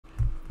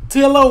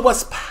TLO,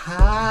 what's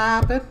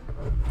poppin'?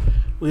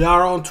 We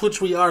are on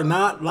Twitch. We are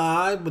not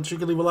live, but you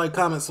can leave a like,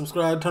 comment,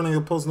 subscribe, turn on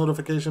your post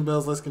notification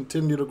bells. Let's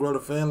continue to grow the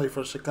family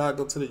from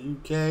Chicago to the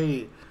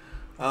UK.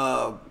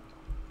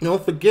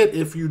 Don't forget,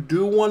 if you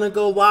do want to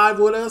go live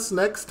with us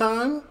next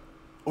time,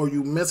 or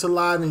you miss a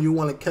live and you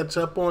want to catch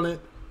up on it,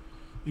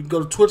 you can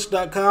go to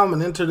twitch.com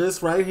and enter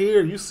this right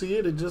here. You see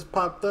it. It just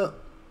popped up.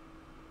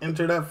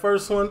 Enter that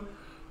first one.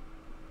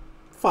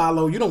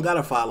 Follow. You don't got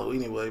to follow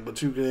anyway, but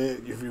you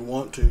can if you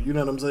want to. You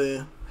know what I'm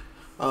saying?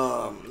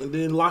 And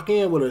then lock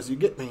in with us. You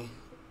get me?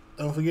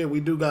 Don't forget,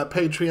 we do got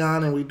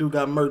Patreon and we do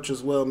got merch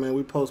as well, man.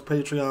 We post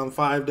Patreon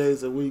 5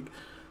 days a week.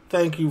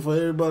 Thank you for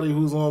everybody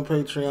who's on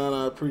Patreon.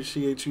 I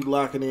appreciate you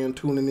locking in,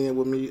 tuning in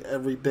with me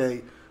every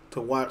day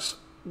to watch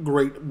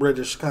great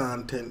British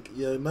content,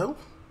 you know?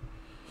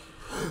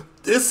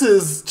 This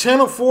is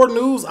Channel 4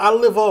 News. I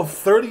live off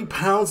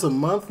 £30 a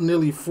month.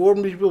 Nearly 4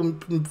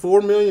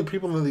 million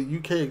people in the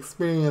UK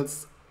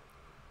experienced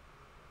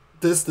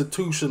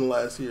destitution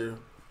last year.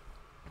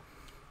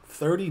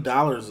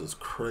 $30 is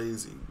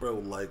crazy, bro.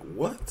 Like,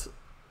 what?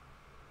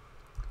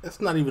 That's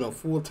not even a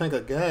full tank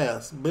of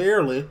gas.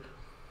 Barely.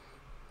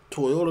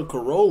 Toyota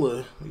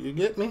Corolla. You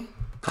get me?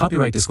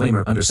 Copyright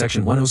disclaimer. Under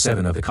Section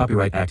 107 of the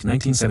Copyright Act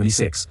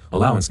 1976,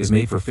 allowance is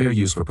made for fair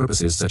use for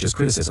purposes such as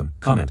criticism,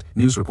 comment,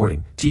 news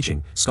reporting,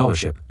 teaching,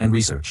 scholarship, and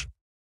research.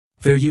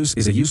 Fair use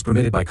is a use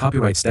permitted by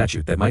copyright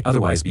statute that might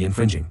otherwise be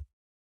infringing.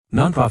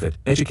 Non-profit,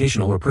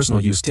 educational, or personal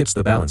use tips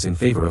the balance in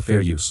favor of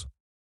fair use.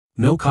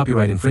 No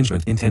copyright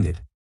infringement intended.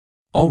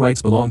 All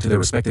rights belong to their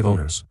respective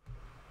owners.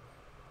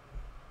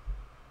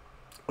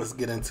 Let's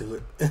get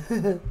into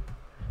it.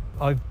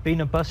 I've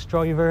been a bus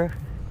driver.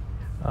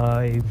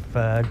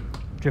 I've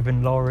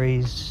driven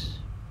lorries.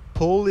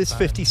 Paul is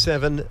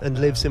 57 and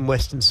lives in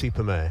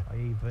Weston-super-Mare.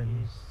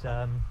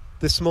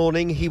 This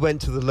morning he went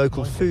to the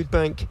local food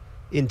bank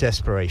in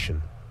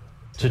desperation.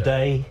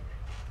 Today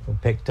I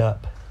picked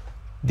up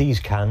these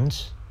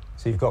cans.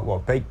 So you've got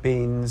what? Baked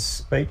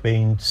beans? Baked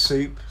beans.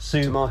 Soup?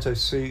 Tomato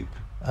soup?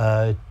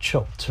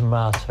 Chopped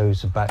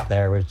tomatoes are back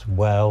there as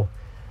well.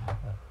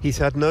 He's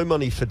had no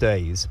money for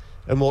days,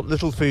 and what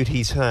little food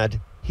he's had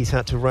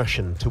to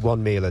ration to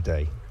one meal a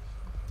day.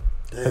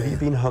 Have you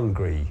been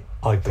hungry,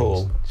 I've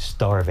Paul? been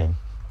starving.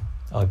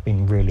 I've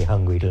been really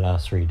hungry the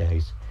last 3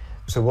 days.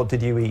 So what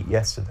did you eat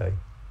yesterday?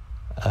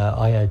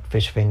 I had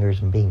fish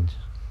fingers and beans.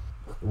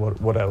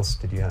 What else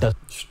did you have?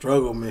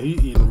 Struggle, man. He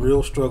eating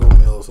real struggle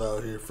meals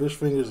out here. Fish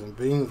fingers and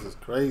beans is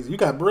crazy. You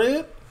got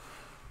bread?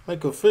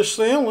 Make a fish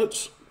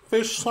sandwich,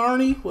 fish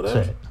sarnie, whatever.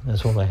 That's it.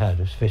 That's all I had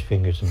was fish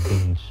fingers and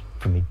beans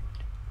for me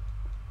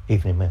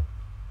evening meal.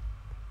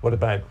 What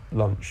about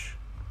lunch?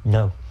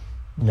 No.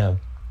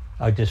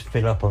 I just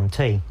fill up on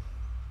tea.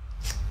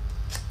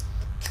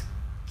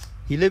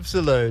 He lives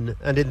alone,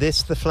 and in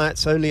this, the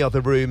flat's only other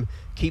room,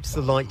 keeps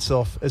the lights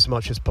off as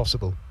much as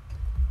possible.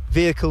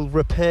 Vehicle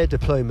repair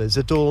diplomas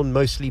adorn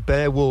mostly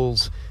bare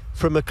walls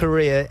from a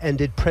career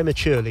ended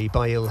prematurely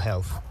by ill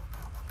health.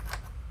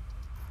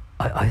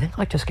 I think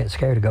I just get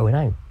scared of going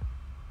out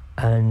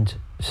and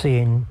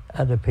seeing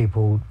other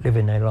people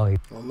living their life.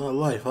 Well, my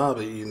life, I'll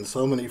be eating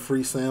so many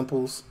free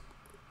samples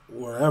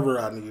wherever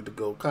I need to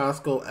go.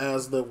 Costco,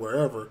 Asda,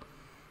 wherever.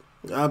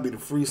 I'll be the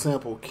free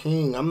sample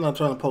king. I'm not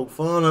trying to poke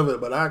fun of it,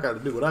 but I got to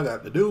do what I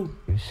got to do.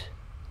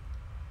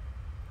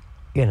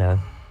 You know,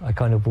 I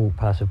kind of walk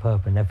past a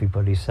pub and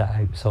everybody sat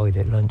outside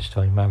at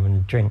lunchtime having a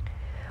drink.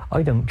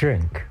 I don't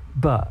drink,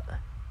 but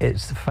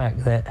it's the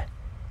fact that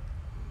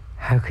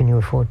how can you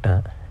afford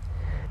that?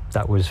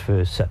 That was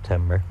for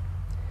September.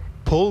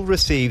 Paul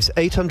receives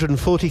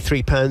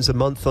 £843 a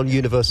month on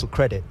Universal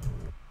Credit.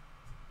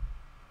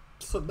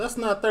 So that's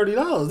not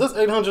 $30. That's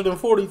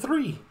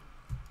 $843.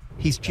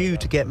 He's due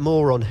to get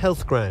more on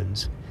health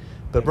grounds,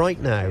 but right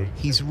now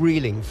he's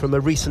reeling from a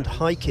recent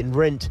hike in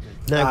rent.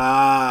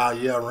 Now,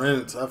 yeah,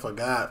 rent. I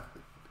forgot.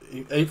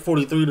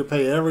 $843 to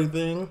pay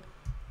everything.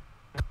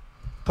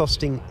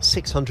 Costing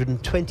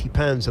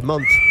 £620 a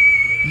month,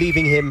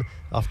 leaving him,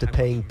 after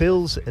paying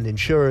bills and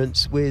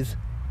insurance, with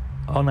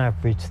on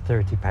average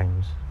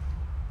 £30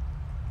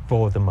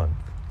 for the month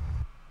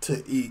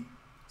to eat.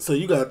 So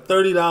you got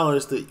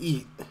 $30 to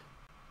eat,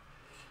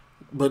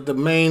 but the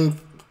main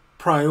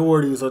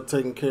priorities are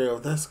taken care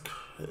of. That's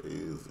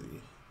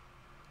crazy.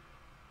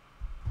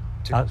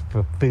 That's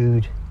for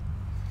food,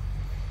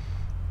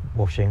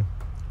 washing,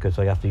 because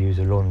I have to use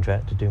a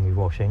laundrette to do my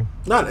washing.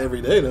 Not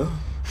every day though.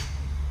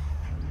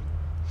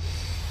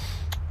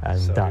 And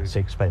so that's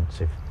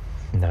expensive.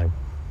 No.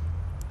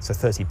 So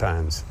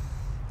 £30.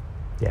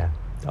 Yeah,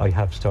 I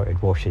have started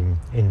washing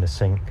in the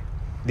sink.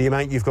 The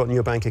amount you've got in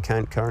your bank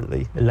account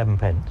currently? 11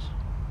 pence.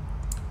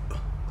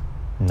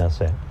 And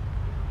that's it.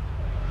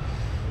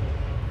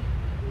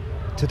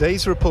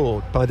 Today's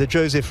report by the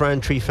Joseph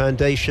Rowntree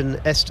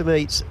Foundation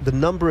estimates the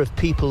number of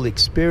people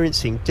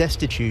experiencing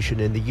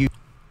destitution in the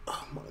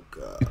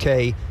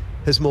UK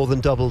has more than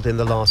doubled in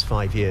the last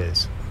 5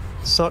 years.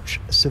 Such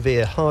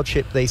severe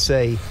hardship, they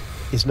say,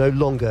 is no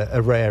longer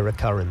a rare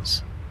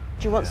occurrence.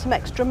 Do you want some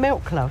extra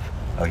milk, love?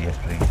 Oh, yes,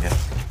 please,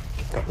 yes.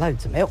 Got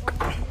loads of milk.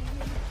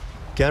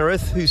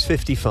 Gareth, who's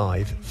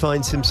 55,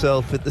 finds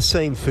himself at the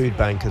same food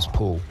bank as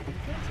Paul.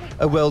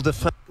 A welder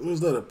Was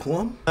that a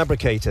plum?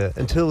 fabricator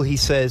until he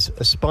says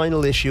a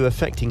spinal issue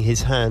affecting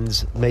his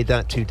hands made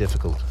that too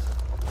difficult.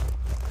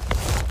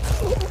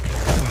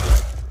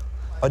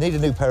 I need a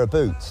new pair of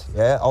boots,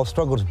 yeah? I'll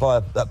struggle to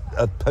buy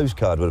a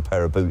postcard with a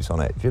pair of boots on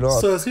it. Do you know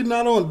what So is he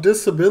not on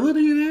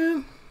disability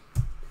then?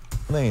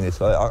 I mean? It's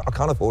like, I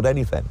can't afford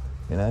anything,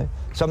 you know?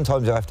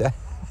 Sometimes I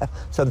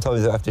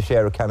have to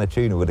share a can of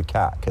tuna with a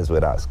cat because we're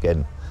that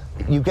skin.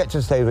 You get to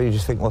a stage where you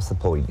just think, what's the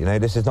point? You know,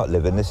 this is not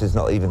living, this is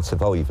not even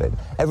surviving.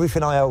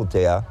 Everything I held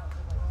dear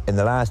in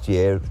the last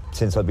year,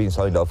 since I've been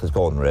signed off, has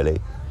gone, really.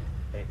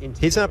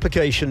 His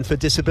application for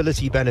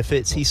disability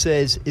benefits, he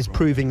says, is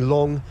proving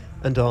long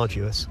and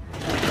arduous.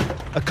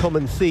 A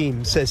common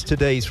theme, says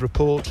today's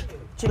report.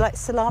 Do you like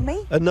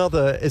salami?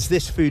 Another, as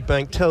this food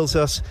bank tells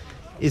us,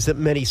 is that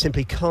many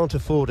simply can't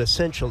afford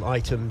essential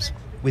items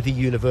with the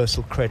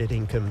universal credit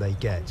income they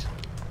get.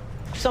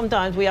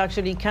 Sometimes we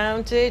actually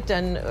counted,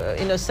 and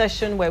in a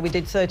session where we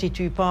did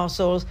 32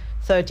 parcels,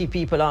 30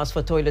 people asked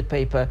for toilet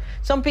paper.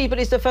 Some people,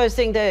 it's the first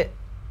thing that,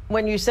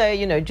 when you say,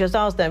 you know, just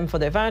ask them for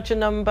their voucher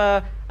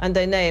number and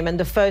their name, and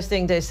the first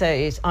thing they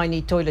say is, I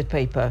need toilet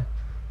paper.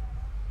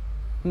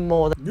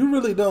 More than... You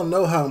really don't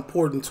know how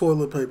important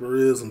toilet paper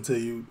is until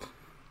you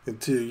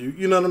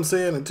know what I'm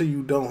saying? Until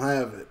you don't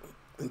have it.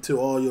 Until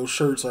all your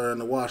shirts are in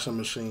the washing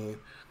machine.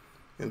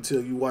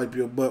 Until you wipe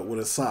your butt with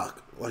a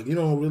sock. Like, you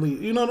don't really,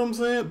 you know what I'm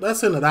saying?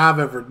 That's in that I've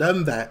ever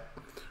done that.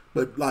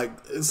 But, like,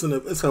 it's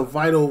a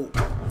vital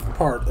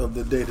part of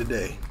the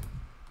day-to-day.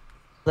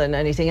 Than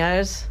anything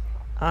else.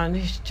 And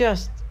it's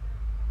just,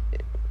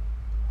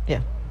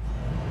 yeah.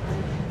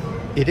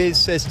 It is,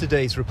 says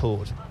today's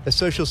report, a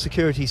social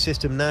security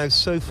system now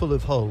so full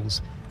of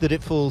holes that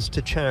it falls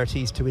to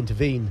charities to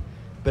intervene,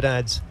 but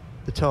adds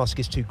the task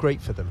is too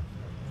great for them.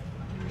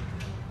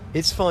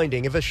 Its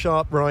finding of a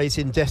sharp rise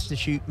in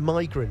destitute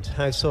migrant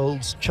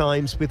households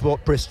chimes with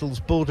what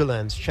Bristol's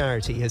Borderlands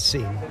charity has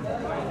seen.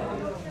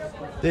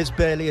 There's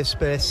barely a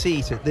spare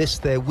seat at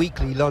their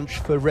weekly lunch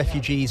for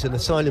refugees and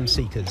asylum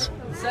seekers.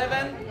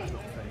 7.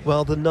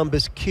 While the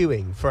numbers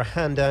queuing for a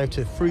handout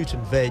of fruit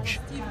and veg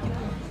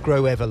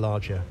grow ever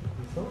larger.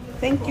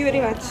 Thank you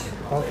very much.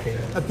 Okay.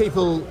 Are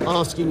people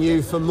asking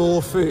you for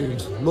more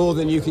food, more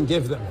than you can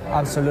give them?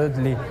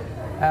 Absolutely.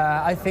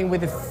 I think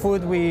with the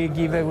food we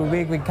give every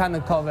week, we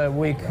cannot cover a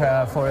week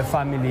for a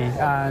family,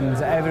 and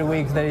every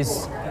week there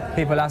is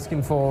people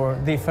asking for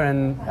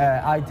different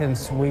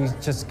items we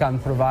just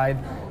can't provide.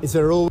 Is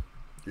there all?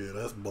 Yeah,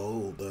 that's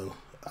bold though.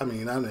 I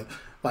mean,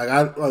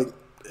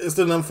 it's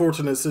an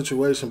unfortunate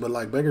situation, but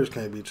like beggars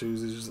can't be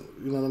choosers.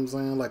 You know what I'm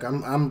saying? Like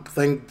I'm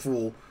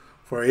thankful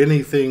for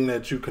anything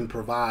that you can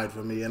provide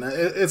for me, and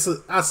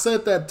I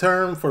said that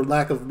term for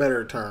lack of a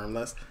better term.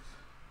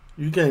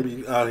 You can't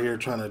be out here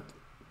trying to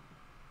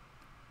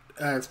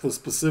ask for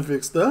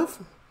specific stuff.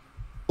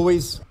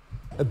 Always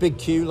a big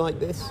queue like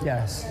this?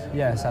 Yes,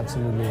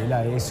 absolutely.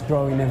 Like, it's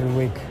growing every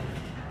week.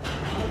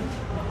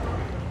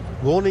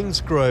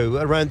 Warnings grow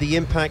around the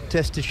impact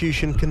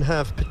destitution can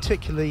have,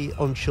 particularly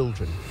on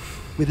children.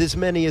 With as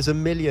many as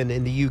 1 million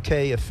in the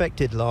UK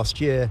affected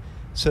last year,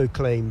 so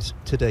claims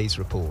today's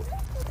report.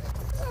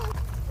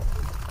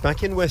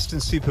 Back in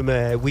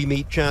Weston-super-Mare, we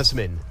meet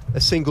Jasmine, a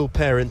single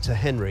parent to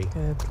Henry.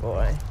 Good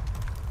boy.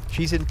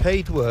 She's in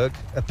paid work,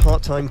 a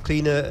part-time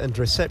cleaner and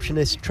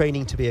receptionist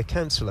training to be a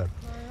counsellor.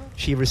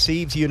 She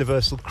receives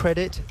universal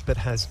credit, but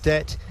has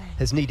debt,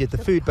 has needed the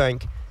food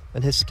bank,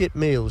 and has skipped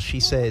meals, she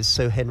says,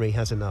 so Henry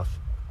has enough.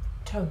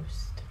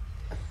 Toast.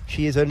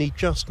 She is only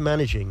just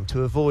managing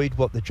to avoid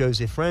what the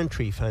Joseph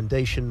Rowntree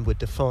Foundation would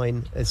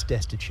define as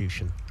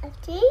destitution.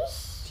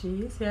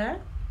 Cheese, yeah.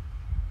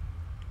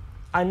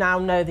 I now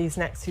know these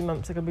next 2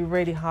 months are going to be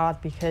really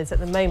hard because at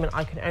the moment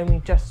I can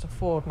only just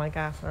afford my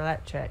gas and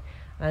electric.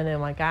 I know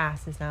my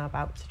gas is now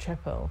about to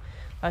triple.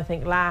 I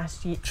think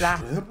last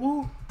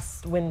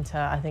winter,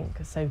 I think,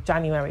 so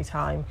January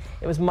time,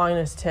 it was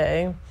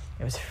 -2.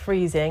 It was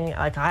freezing.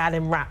 Like, I had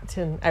him wrapped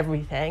in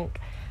everything,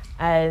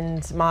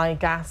 and my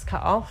gas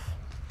cut off.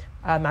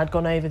 I'd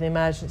gone over the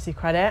emergency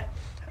credit.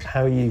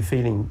 How are you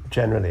feeling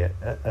generally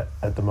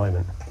at the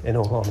moment, in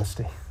all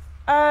honesty?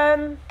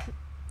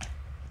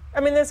 I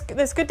mean,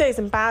 there's good days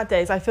and bad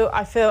days. I feel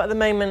at the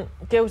moment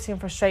guilty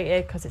and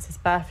frustrated because it's his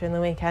birthday on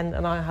the weekend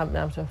and I haven't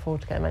been able to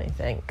afford to get him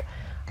anything.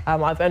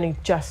 I've only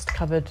just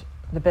covered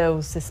the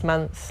bills this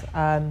month.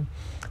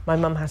 My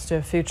mum has to do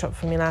a food shop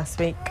for me last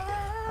week.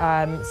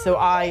 So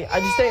I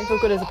just don't feel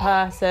good as a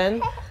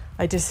person.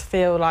 I just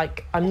feel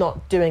like I'm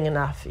not doing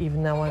enough,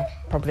 even though I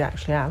probably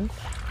actually am.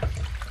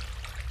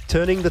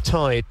 Turning the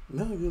tide.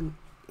 No,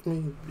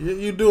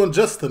 you're doing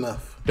just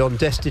enough. On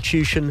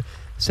destitution,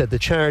 said the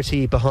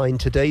charity behind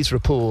today's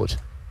report,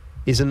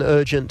 is an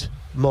urgent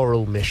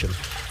moral mission.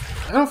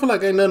 I don't feel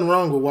like ain't nothing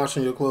wrong with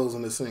washing your clothes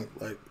in the sink.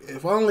 Like,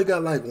 if I only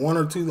got like 1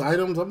 or 2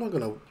 items, I'm not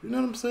gonna, you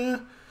know what I'm saying?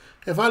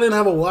 If I didn't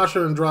have a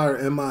washer and dryer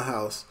in my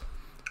house,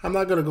 I'm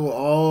not gonna go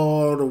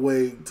all the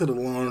way to the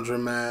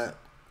laundromat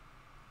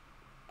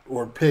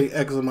or pay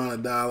X amount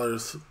of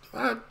dollars.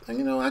 I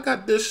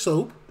got dish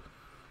soap.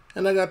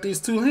 and I got these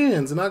 2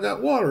 hands and I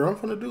got water. I'm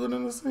gonna do it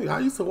in the sink. I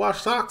used to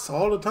wash socks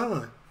all the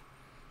time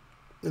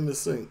in the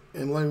sink,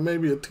 and like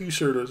maybe a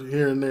t-shirt or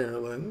here and there.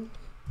 Like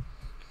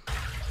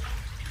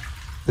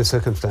The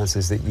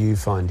circumstances that you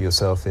find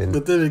yourself in.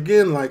 But then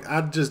again, like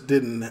it's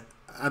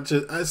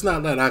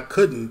not that I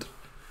couldn't.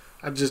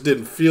 I just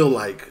didn't feel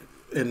like,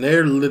 and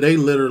they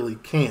literally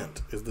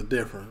can't, is the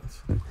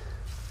difference.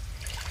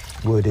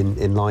 Would,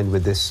 in line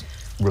with this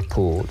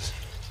report,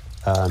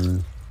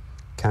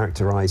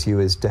 characterise you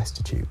as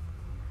destitute?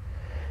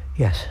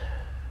 Yes.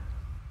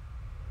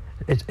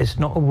 It's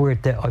not a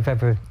word that I've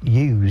ever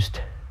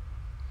used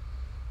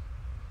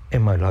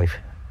in my life.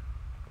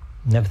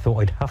 Never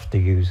thought I'd have to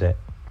use it.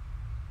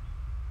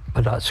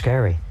 But that's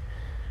scary.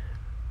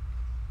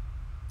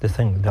 To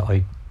think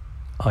that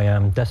I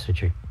am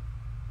destitute.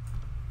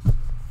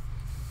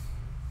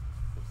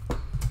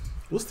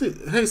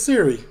 Hey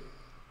Siri.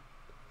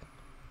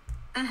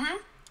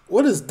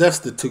 What is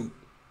destitute?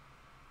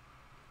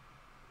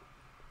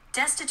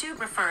 Destitute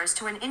refers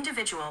to an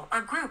individual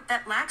or group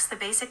that lacks the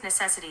basic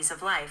necessities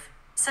of life,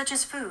 such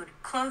as food,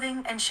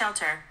 clothing, and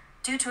shelter,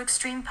 due to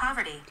extreme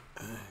poverty.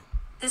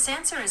 This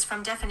answer is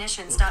from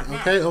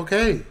definitions.net.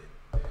 Okay.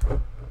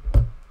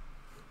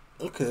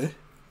 Because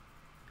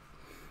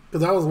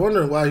I was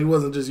wondering why he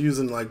wasn't just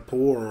using like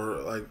poor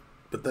or like,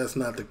 but that's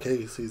not the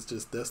case. He's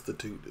just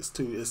destitute.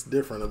 It's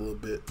different a little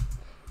bit.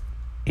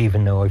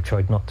 Even though I've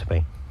tried not to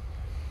be.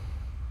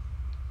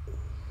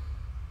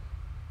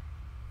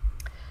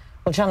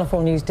 Well, Channel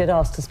 4 News did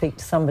ask to speak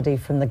to somebody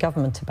from the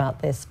government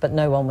about this, but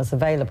no one was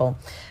available.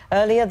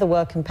 Earlier, the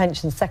Work and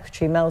Pensions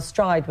Secretary, Mel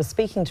Stride, was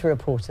speaking to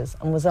reporters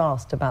and was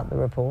asked about the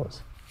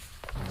report.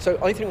 So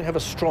I think we have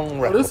a strong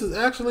record. This is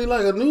actually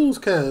like a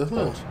newscast,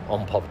 huh?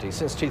 On poverty.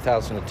 Since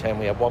 2010,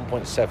 we have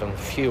 1.7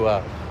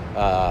 fewer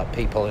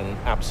people in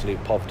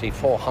absolute poverty.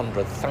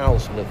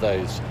 400,000 of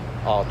those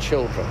are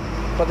children.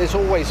 But there's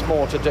always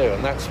more to do,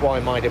 and that's why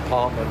my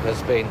department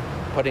has been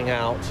putting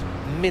out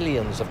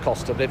millions of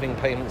cost of living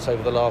payments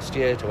over the last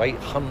year to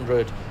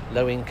 800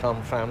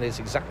 low-income families,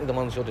 exactly the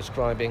ones you're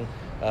describing,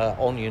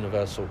 on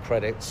universal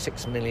credit,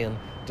 6 million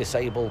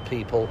disabled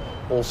people,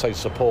 also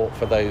support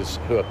for those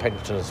who are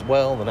pensioners as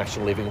well, the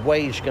national living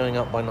wage going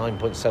up by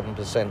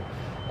 9.7%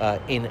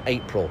 in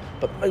April.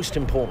 But most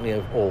importantly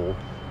of all,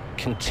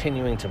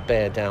 continuing to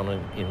bear down on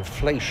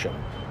inflation,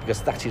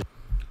 because that is...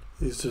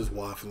 He's just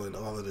waffling.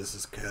 All of this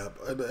is cap.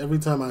 Every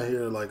time I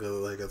hear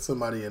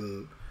somebody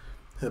in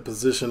a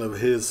position of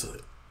his,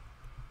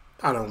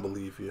 I don't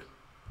believe you.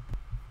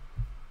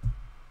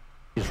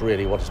 Is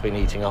really what has been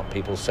eating up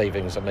people's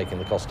savings and making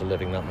the cost of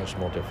living that much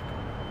more difficult.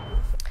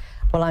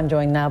 Well, I'm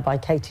joined now by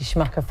Katie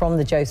Schmucker from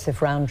the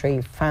Joseph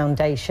Rowntree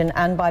Foundation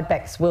and by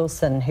Bex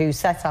Wilson, who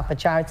set up a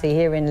charity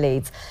here in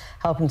Leeds,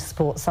 helping to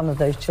support some of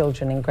those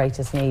children in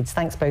greatest needs.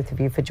 Thanks, both of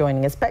you, for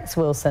joining us. Bex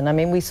Wilson, I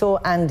mean, we saw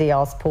Andy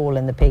ask Paul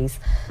in the piece.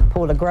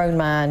 Paul, a grown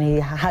man, he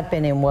had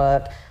been in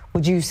work.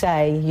 Would you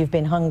say you've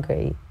been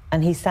hungry?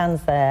 And he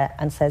stands there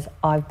and says,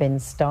 I've been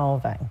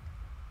starving.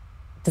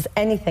 Does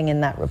anything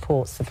in that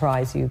report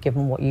surprise you,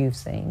 given what you've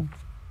seen?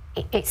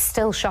 It's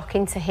still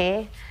shocking to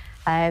hear,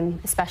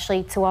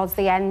 especially towards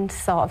the end,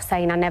 sort of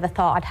saying, I never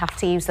thought I'd have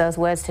to use those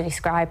words to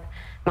describe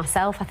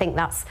myself. I think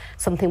that's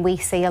something we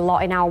see a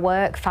lot in our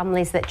work,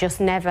 families that just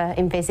never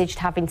envisaged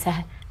having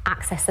to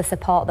access the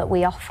support that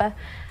we offer.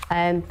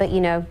 But,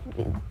 you know,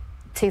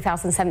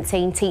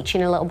 2017,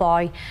 teaching a little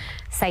boy,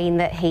 saying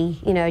that he,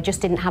 you know,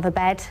 just didn't have a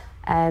bed,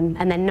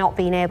 and then not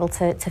being able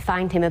to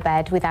find him a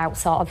bed without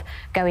sort of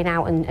going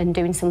out and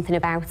doing something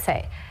about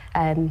it.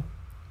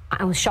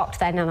 I was shocked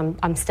then, and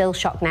I'm still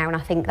shocked now, and I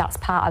think that's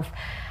part of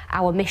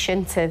our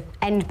mission to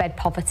end bed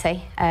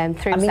poverty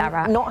through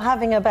Zara. Not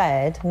having a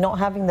bed, not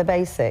having the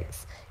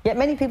basics, yet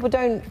many people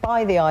don't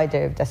buy the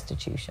idea of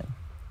destitution.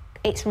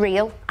 It's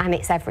real and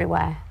it's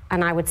everywhere.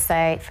 And I would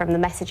say from the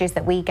messages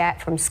that we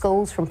get from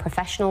schools, from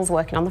professionals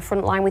working on the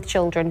front line with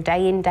children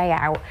day in, day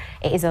out,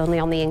 it is only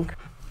on the increase.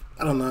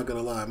 I'm not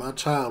gonna lie, my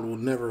child will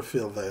never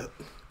feel that.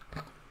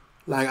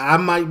 Like, I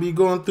might be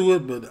going through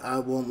it, but I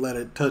won't let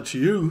it touch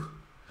you.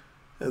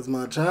 As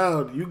my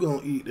child, you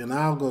gonna eat and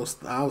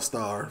I'll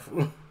starve.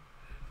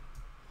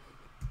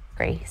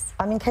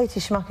 I mean, Katie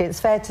Schmucker,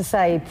 it's fair to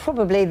say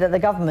probably that the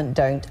government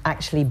don't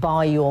actually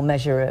buy your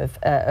measure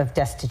of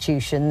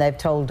destitution. They've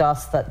told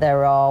us that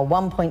there are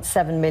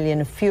 1.7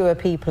 million fewer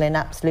people in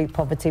absolute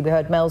poverty. We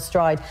heard Mel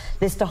Stride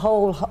list a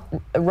whole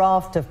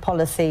raft of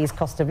policies,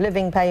 cost of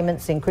living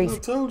payments, increase. I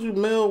told you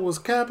Mel was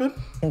capping.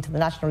 Into the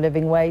national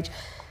living wage.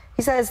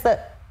 He says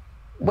that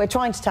we're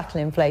trying to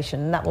tackle inflation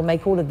and that will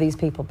make all of these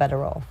people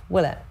better off.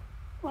 Will it?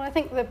 Well, I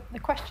think the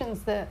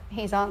questions that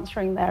he's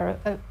answering there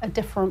are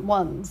different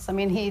ones. I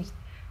mean, he's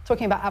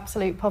talking about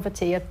absolute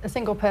poverty. A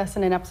single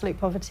person in absolute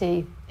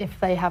poverty, if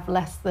they have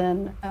less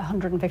than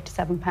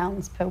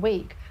 £157 per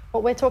week.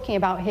 What we're talking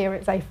about here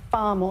is a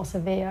far more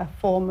severe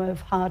form of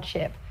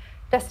hardship.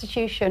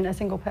 Destitution, a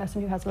single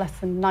person who has less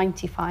than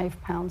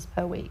 £95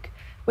 per week.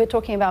 We're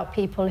talking about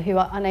people who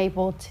are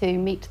unable to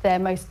meet their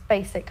most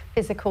basic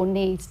physical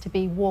needs to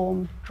be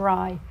warm,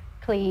 dry,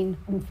 clean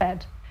and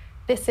fed.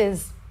 This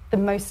is the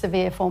most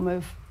severe form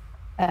of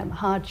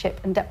hardship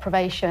and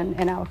deprivation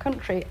in our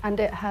country, and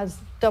it has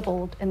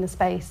doubled in the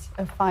space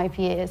of 5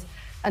 years.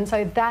 And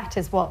so that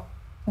is what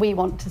we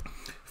want to.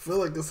 I feel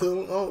like it's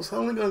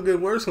only going to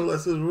get worse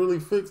unless it's really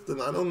fixed,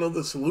 and I don't know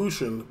the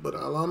solution, but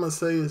all I'm going to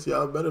say is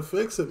y'all better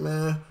fix it,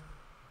 man,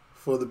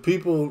 for the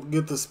people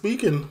get to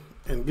speaking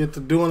and get to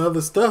doing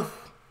other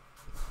stuff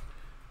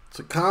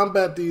to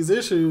combat these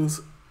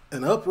issues,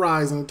 an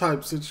uprising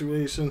type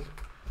situation.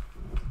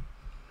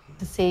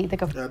 To see the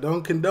government. I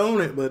don't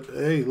condone it, but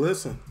hey,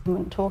 listen.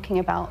 Talking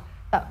about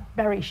that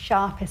very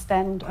sharpest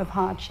end of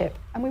hardship.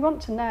 And we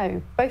want to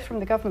know, both from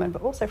the government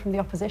but also from the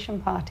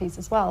opposition parties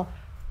as well,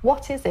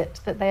 what is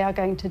it that they are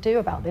going to do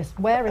about this?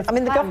 Where is I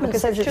mean, the plan? government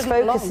Because says it its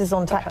shouldn't focus is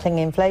belong. on tackling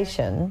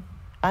inflation,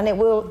 and it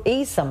will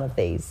ease some of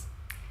these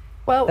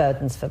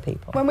burdens for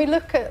people. When we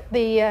look at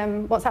the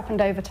what's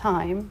happened over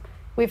time,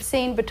 we've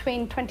seen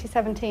between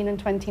 2017 and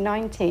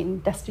 2019,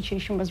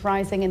 destitution was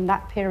rising in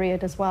that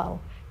period as well.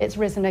 It's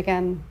risen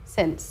again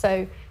since.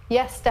 So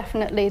yes,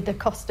 definitely the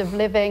cost of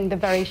living, the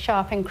very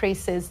sharp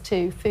increases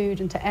to food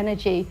and to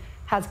energy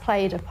has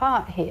played a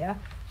part here.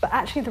 But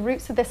actually the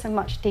roots of this are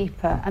much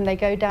deeper, and they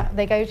go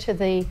to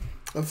the...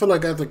 I feel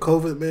like after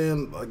COVID,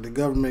 man, like the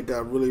government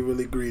got really,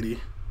 really greedy.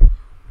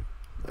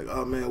 Like,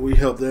 oh man, we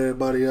helped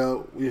everybody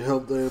out. We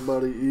helped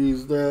everybody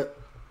ease that.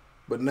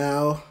 But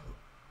now,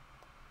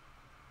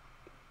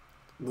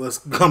 let's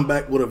come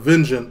back with a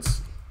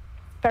vengeance.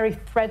 Very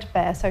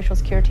threadbare social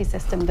security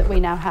system that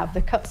we now have,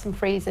 the cuts and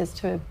freezes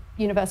to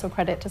universal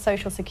credit, to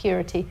social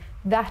security,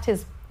 that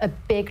is a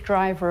big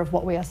driver of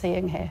what we are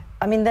seeing here.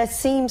 I mean, there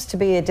seems to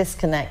be a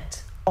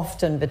disconnect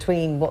often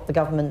between what the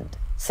government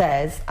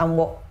says and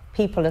what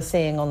people are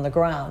seeing on the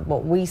ground,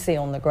 what we see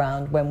on the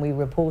ground when we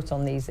report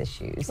on these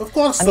issues. Of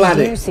course, I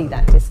mean, do you see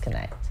that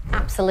disconnect?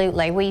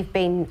 Absolutely. We've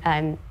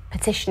been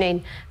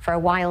petitioning for a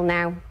while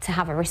now to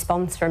have a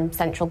response from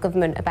central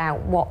government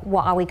about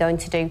what are we going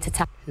to do to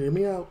tackle. Hear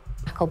me out.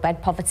 Tackle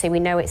bed poverty. We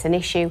know it's an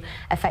issue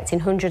affecting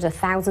hundreds of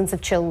thousands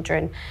of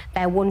children.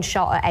 Their one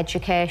shot at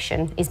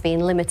education is being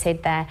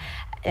limited. Their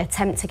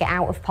attempt to get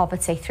out of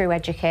poverty through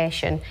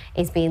education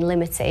is being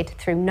limited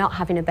through not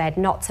having a bed,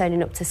 not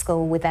turning up to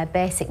school with their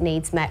basic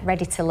needs met,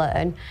 ready to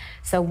learn.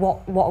 So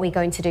what are we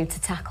going to do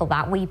to tackle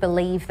that? We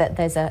believe that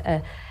there's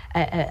a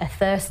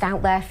thirst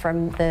out there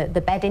from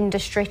the bed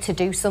industry to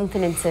do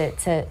something and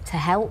to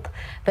help,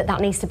 but that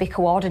needs to be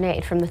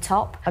coordinated from the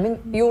top. I mean,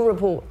 your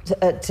report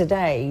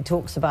today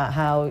talks about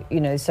how,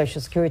 you know, social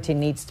security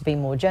needs to be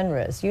more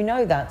generous. You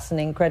know that's an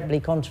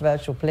incredibly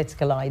controversial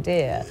political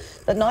idea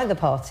that neither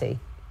party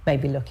may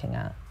be looking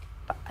at.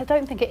 I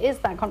don't think it is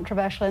that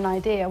controversial an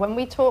idea. When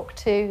we talk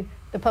to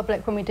the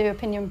public, when we do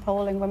opinion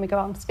polling, when we go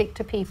out and speak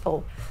to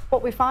people,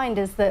 what we find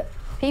is that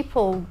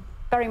people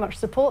very much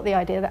support the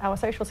idea that our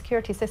social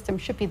security system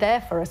should be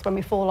there for us when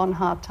we fall on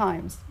hard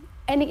times.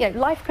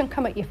 Life can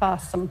come at you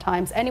fast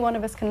sometimes. Any one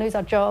of us can lose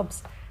our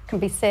jobs, can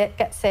be sick,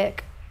 get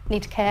sick,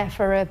 need to care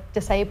for a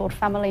disabled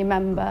family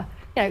member.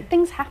 You know,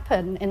 things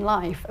happen in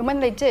life, and when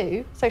they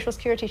do, social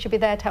security should be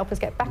there to help us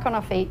get back on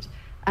our feet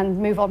and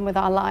move on with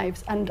our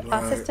lives, and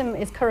our system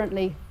is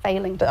currently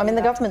failing. But I mean,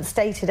 the government's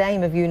stated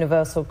aim of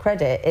universal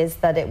credit is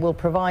that it will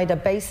provide a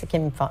basic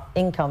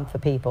income for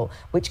people,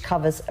 which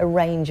covers a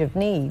range of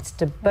needs.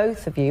 Do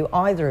both of you,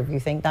 either of you,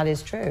 think that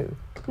is true?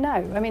 No,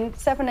 I mean,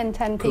 7 in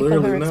 10 people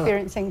who are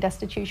experiencing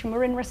destitution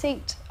were in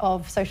receipt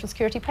of social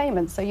security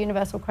payments, so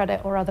universal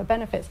credit or other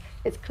benefits.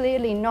 It's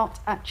clearly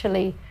not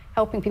actually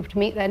helping people to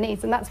meet their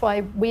needs, and that's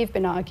why we've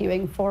been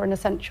arguing for an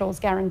essentials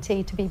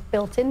guarantee to be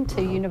built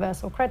into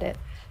universal credit,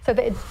 so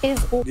that it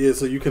is all... Yeah,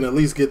 so you can at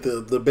least get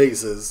the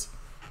bases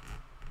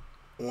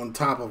on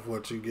top of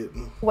what you're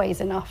getting.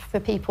 Always enough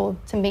for people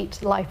to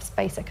meet life's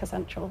basic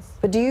essentials.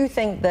 But do you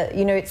think that,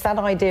 you know, it's that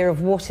idea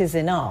of what is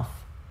enough,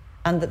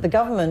 and that the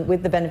government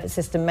with the benefit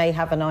system may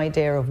have an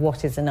idea of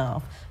what is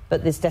enough,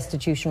 but this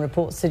destitution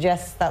report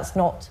suggests that's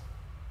not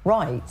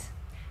right?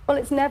 Well,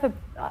 it's never...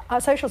 Our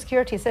social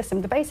security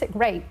system, the basic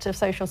rate of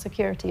social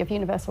security, of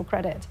universal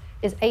credit,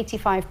 is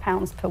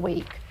 £85 per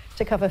week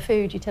to cover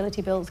food,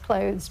 utility bills,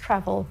 clothes,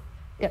 travel,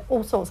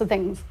 all sorts of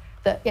things.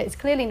 That it's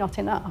clearly not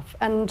enough.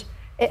 And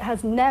it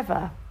has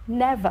never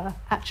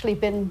actually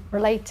been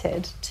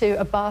related to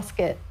a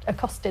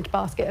costed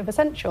basket of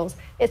essentials.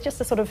 It's just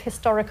a sort of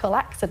historical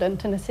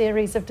accident and a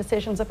series of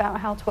decisions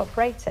about how to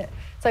operate it.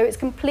 So it's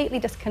completely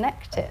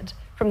disconnected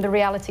from the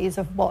realities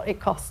of what it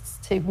costs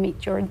to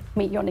meet your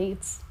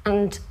needs.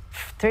 And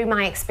through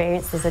my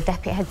experience as a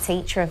deputy head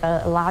teacher of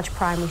a large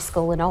primary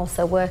school, and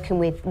also working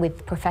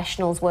with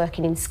professionals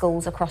working in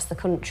schools across the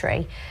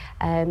country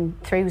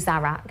through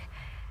ZARAC,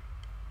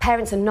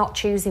 parents are not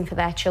choosing for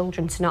their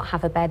children to not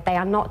have a bed. They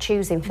are not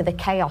choosing for the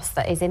chaos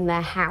that is in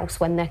their house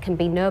when there can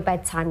be no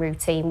bedtime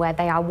routine, where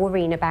they are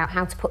worrying about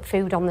how to put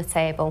food on the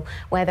table,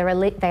 where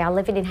they are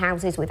living in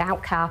houses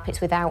without carpets,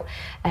 without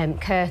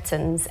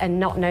curtains, and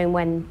not knowing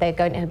when they're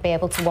going to be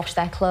able to wash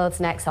their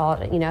clothes next,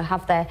 or, you know,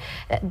 have their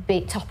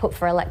top up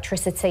for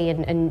electricity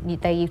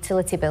and their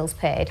utility bills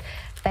paid.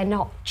 They're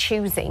not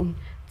choosing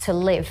to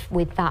live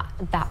with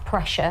that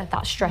pressure,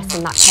 that stress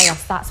and that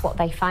chaos. That's what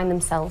they find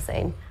themselves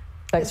in.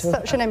 It's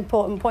such an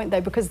important point,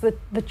 though, because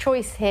the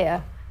choice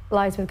here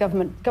lies with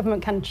government.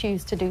 Government can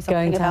choose to do something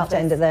Going to about have to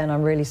this. end it there, and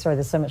I'm really sorry.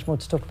 There's so much more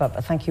to talk about,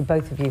 but thank you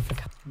both of you for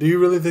coming. Do you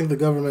really think the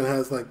government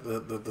has like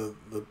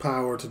the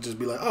power to just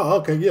be like, oh,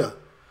 okay, yeah?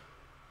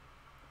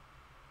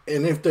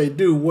 And if they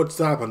do, what's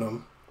stopping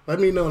them? Let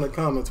me know in the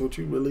comments what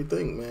you really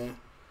think, man.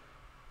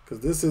 Because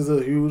this is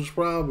a huge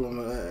problem,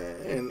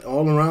 and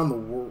all around the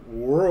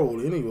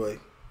world anyway.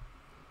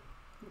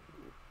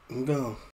 I'm gone.